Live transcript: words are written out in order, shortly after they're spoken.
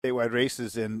statewide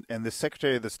races, and the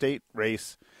Secretary of the State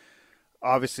race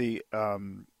obviously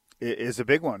is a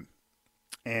big one.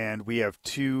 And we have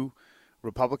two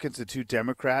Republicans and two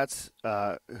Democrats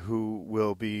who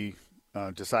will be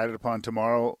decided upon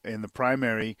tomorrow in the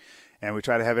primary. And we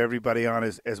try to have everybody on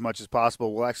as much as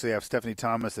possible. We'll actually have Stephanie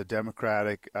Thomas, the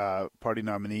Democratic Party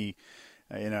nominee,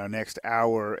 in our next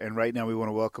hour. And right now we want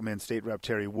to welcome in State Rep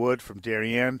Terry Wood from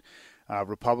Darien,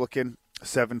 Republican,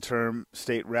 7-term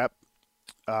state rep.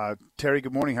 Terry,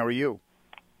 good morning. How are you?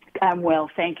 I'm well.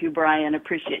 Thank you, Brian.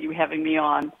 Appreciate you having me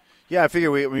on. Yeah, I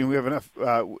figure we have enough.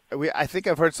 I think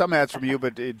I've heard some ads from you,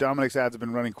 but Dominic's ads have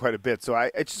been running quite a bit. So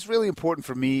it's just really important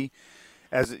for me,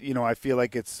 as you know, I feel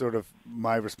like it's sort of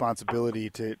my responsibility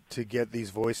to get these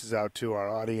voices out to our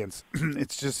audience.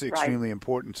 It's just extremely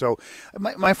important. So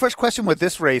my first question with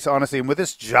this race, honestly, and with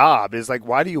this job is like,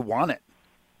 why do you want it?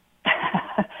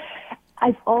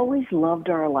 I've always loved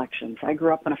our elections. I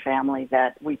grew up in a family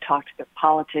that we talked about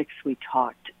politics. We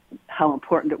talked how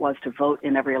important it was to vote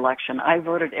in every election. I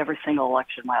voted every single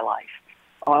election in my life.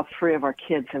 All three of our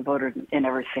kids have voted in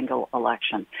every single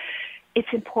election. It's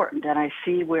important, and I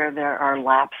see where there are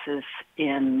lapses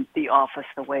in the office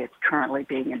the way it's currently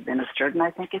being administered, and I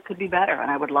think it could be better,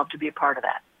 and I would love to be a part of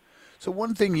that. So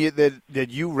one thing that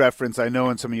you reference, I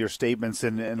know in some of your statements,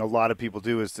 and a lot of people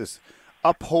do, is this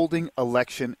upholding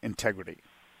election integrity.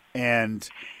 And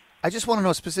I just want to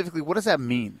know specifically, what does that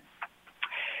mean?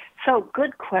 So,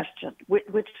 good question,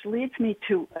 which leads me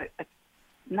to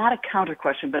not a counter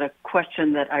question, but a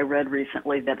question that I read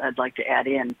recently that I'd like to add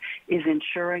in, is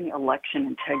ensuring election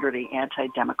integrity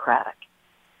anti-democratic?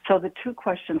 So the two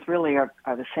questions really are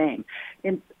the same.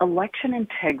 Election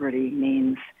integrity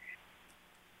means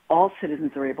all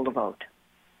citizens are able to vote.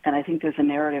 And I think there's a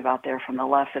narrative out there from the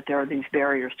left that there are these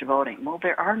barriers to voting. Well,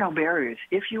 there are no barriers.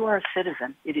 If you are a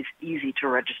citizen, it is easy to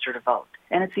register to vote.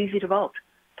 And it's easy to vote.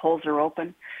 Polls are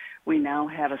open. We now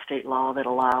have a state law that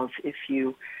allows if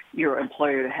your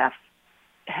employer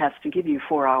has to give you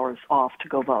 4 hours off to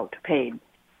go vote, paid.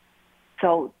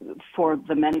 So for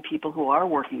the many people who are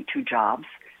working two jobs,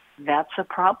 that's a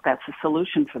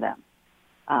solution for them.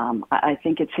 I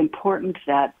think it's important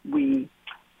that we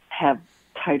have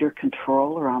tighter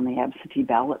control around the absentee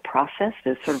ballot process.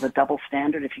 There's sort of a double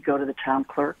standard. If you go to the town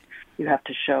clerk, you have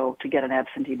to show, to get an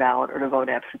absentee ballot or to vote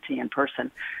absentee in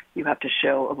person, you have to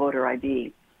show a voter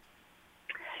ID.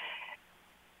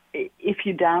 If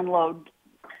you download,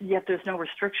 yet there's no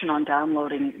restriction on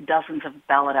downloading dozens of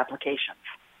ballot applications.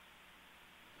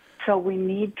 So we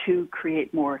need to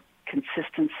create more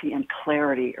consistency and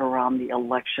clarity around the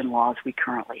election laws we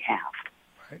currently have.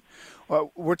 Right.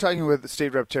 Well, we're talking with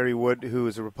State Rep Terry Wood, who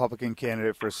is a Republican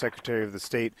candidate for Secretary of the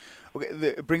State. Okay,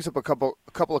 it brings up a couple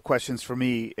of questions for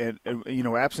me. And you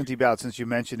know, absentee ballot, since you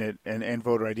mentioned it, and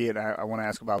voter ID, and I want to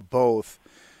ask about both.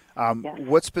 Yes.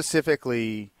 What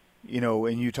specifically, you know,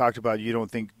 and you talked about you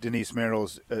don't think Denise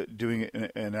Merrill's doing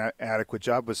an adequate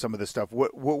job with some of this stuff.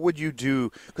 What would you do?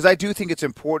 Because I do think it's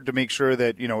important to make sure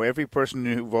that, you know, every person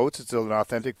who votes, it's an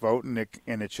authentic vote and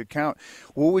it should count.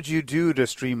 What would you do to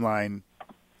streamline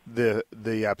the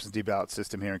absentee ballot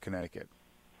system here in Connecticut?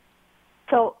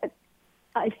 So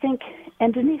I think,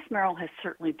 and Denise Merrill has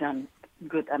certainly done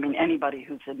good. I mean, anybody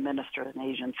who's administered an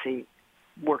agency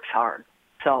works hard.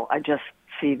 So I just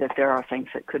see that there are things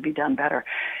that could be done better.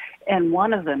 And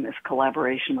one of them is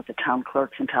collaboration with the town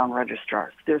clerks and town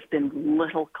registrars. There's been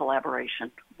little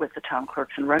collaboration with the town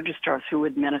clerks and registrars who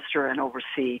administer and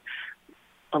oversee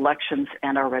elections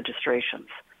and our registrations.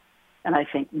 And I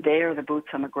think they are the boots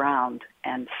on the ground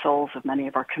and souls of many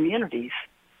of our communities.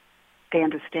 They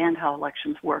understand how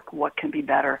elections work, what can be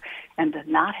better, and to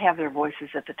not have their voices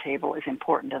at the table is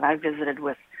important. And I visited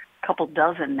with a couple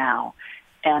dozen now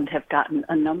and have gotten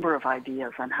a number of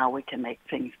ideas on how we can make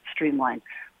things streamlined.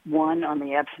 One, on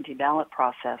the absentee ballot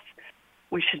process,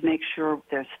 we should make sure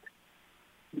there's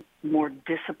more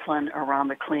discipline around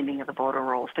the cleaning of the voter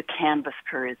rolls, the canvass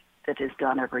period that is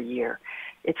done every year.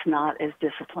 It's not as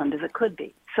disciplined as it could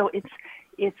be. So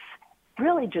it's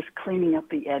really just cleaning up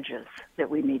the edges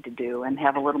that we need to do and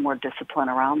have a little more discipline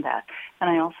around that. And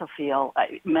I also feel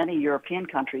many European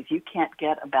countries, you can't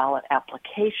get a ballot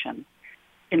application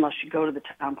unless you go to the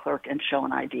town clerk and show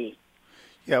an ID.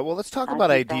 Yeah, well, let's talk about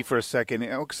ID for a second,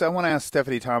 because I want to ask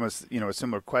Stephanie Thomas, you know, a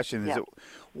similar question. Is it,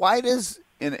 why does,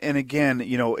 and again,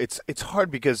 you know, it's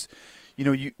hard because, you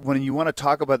know, when you want to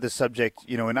talk about this subject,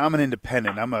 you know, and I'm an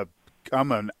independent,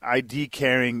 I'm an ID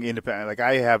carrying independent, like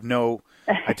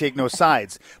I take no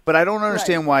sides, but I don't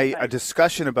understand why a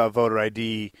discussion about voter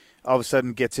ID all of a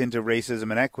sudden gets into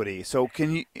racism and equity. So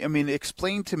can you, I mean,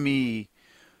 explain to me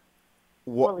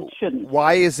Well, it shouldn't.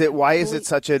 Why is it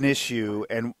such an issue?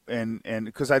 And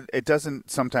because it doesn't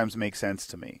sometimes make sense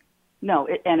to me. No,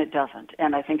 it doesn't.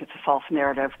 And I think it's a false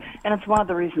narrative. And it's one of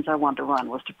the reasons I wanted to run,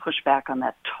 was to push back on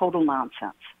that total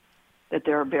nonsense that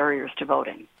there are barriers to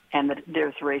voting and that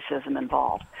there's racism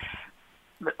involved.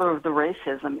 The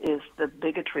racism is the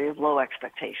bigotry of low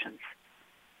expectations.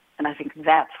 And I think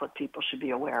that's what people should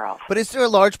be aware of. But is there a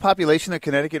large population of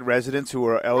Connecticut residents who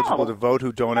are eligible to vote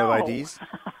who don't have IDs?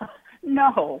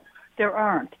 No, there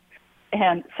aren't.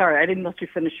 And sorry, I didn't let you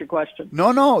finish your question.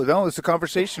 No, it's a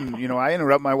conversation. I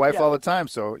interrupt my wife all the time,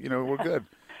 so, we're good.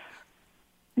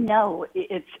 No,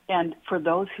 and for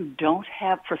those who don't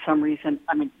have, for some reason,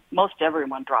 most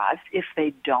everyone drives. If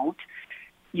they don't,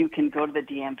 you can go to the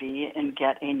DMV and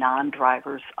get a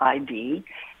non-driver's ID.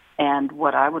 And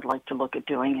what I would like to look at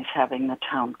doing is having the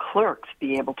town clerks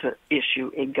be able to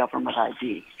issue a government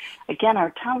ID. Again,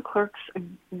 our town clerks,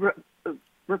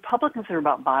 Republicans are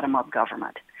about bottom-up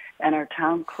government, and our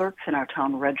town clerks and our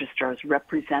town registrars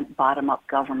represent bottom-up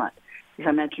government. As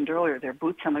I mentioned earlier, they're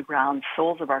boots on the ground,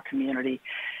 souls of our community,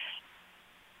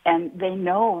 and they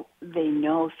know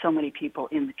so many people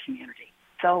in the community.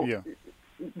 So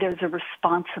there's a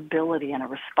responsibility and a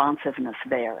responsiveness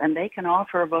there, and they can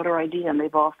offer a voter ID, and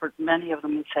they've offered, many of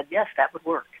them have said, yes, that would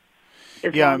work.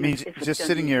 Just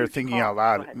sitting here thinking out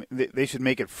loud, they should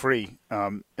make it free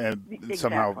and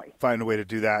somehow find a way to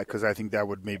do that, because I think that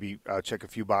would maybe check a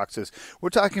few boxes. We're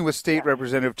talking with State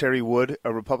Representative Terry Wood,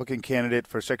 a Republican candidate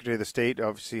for Secretary of the State,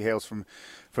 obviously hails from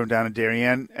down in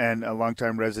Darien, and a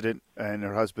longtime resident, and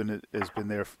her husband has been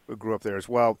there, grew up there as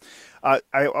well. I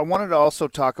wanted to also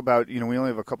talk about, we only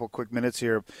have a couple quick minutes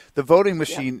here, the voting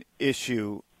machine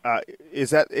issue.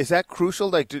 Is that crucial?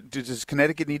 Like, does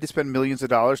Connecticut need to spend millions of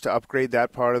dollars to upgrade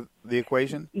that part of the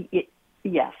equation?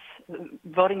 Yes.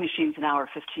 Voting machines now are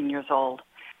 15 years old.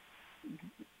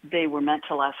 They were meant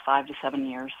to last 5 to 7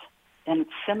 years. And it's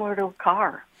similar to a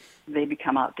car. They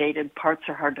become outdated. Parts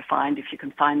are hard to find. If you can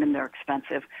find them, they're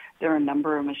expensive. There are a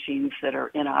number of machines that are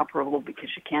inoperable because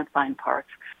you can't find parts.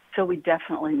 So we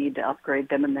definitely need to upgrade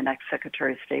them, and the next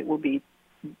Secretary of State will be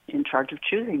in charge of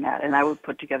choosing that. And I would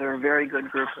put together a very good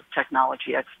group of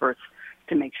technology experts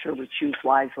to make sure we choose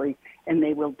wisely, and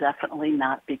they will definitely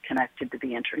not be connected to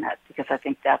the Internet, because I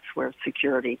think that's where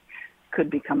security could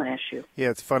become an issue. Yeah,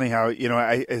 it's funny how,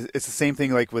 it's the same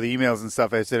thing like with emails and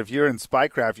stuff. I said, if you're in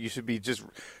spycraft, you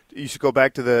should go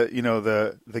back to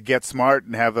the Get Smart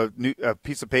and have a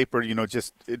piece of paper,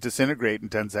 just disintegrate in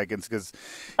 10 seconds, because,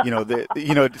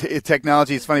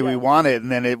 technology is funny. We want it, and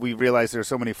then we realize there are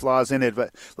so many flaws in it.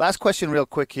 But last question real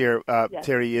quick here,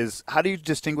 Terry, is how do you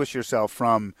distinguish yourself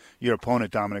from your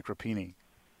opponent, Dominic Rapini?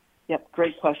 Yep,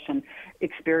 great question.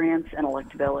 Experience and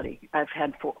electability. I've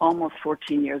had almost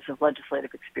 14 years of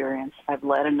legislative experience. I've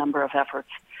led a number of efforts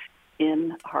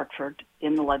in Hartford,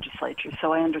 in the legislature,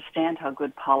 so I understand how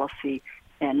good policy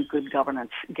and good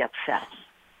governance gets set.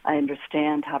 I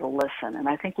understand how to listen, and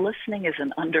I think listening is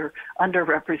an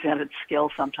underrepresented skill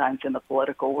sometimes in the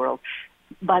political world.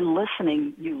 By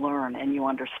listening, you learn and you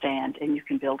understand, and you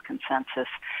can build consensus.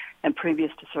 And previous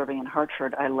to serving in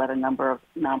Hartford, I led a number of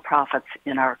nonprofits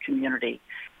in our community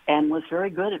and was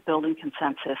very good at building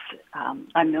consensus.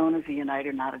 I'm known as a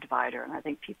uniter, not a divider, and I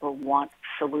think people want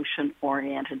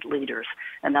solution-oriented leaders,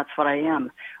 and that's what I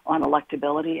am. On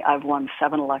electability, I've won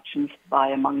 7 elections by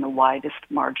among the widest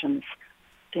margins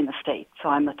in the state. So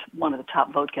I'm one of the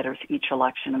top vote getters each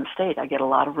election in the state. I get a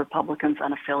lot of Republicans,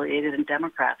 unaffiliated, and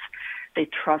Democrats. They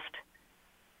trust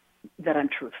that I'm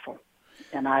truthful,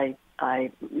 and I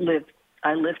live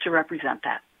to represent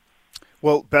that.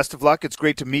 Well, best of luck. It's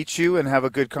great to meet you and have a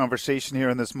good conversation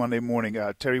here on this Monday morning.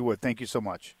 Terry Wood, thank you so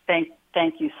much. Thank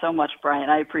you so much, Brian.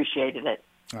 I appreciated it.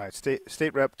 All right,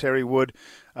 State Rep Terry Wood,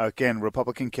 again,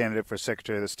 Republican candidate for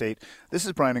Secretary of the State. This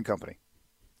is Brian and Company.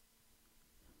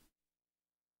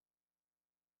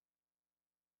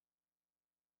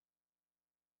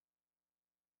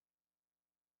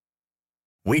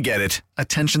 We get it.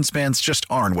 Attention spans just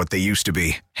aren't what they used to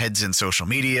be. Heads in social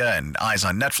media and eyes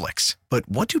on Netflix. But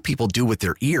what do people do with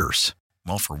their ears?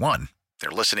 Well, for one, they're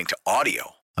listening to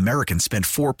audio. Americans spend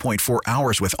 4.4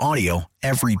 hours with audio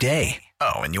every day.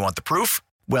 Oh, and you want the proof?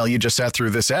 Well, you just sat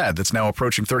through this ad that's now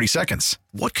approaching 30 seconds.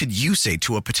 What could you say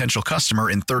to a potential customer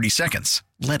in 30 seconds?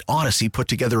 Let Odyssey put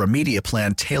together a media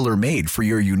plan tailor-made for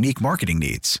your unique marketing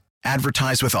needs.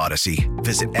 Advertise with Odyssey.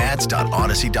 Visit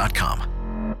ads.odyssey.com.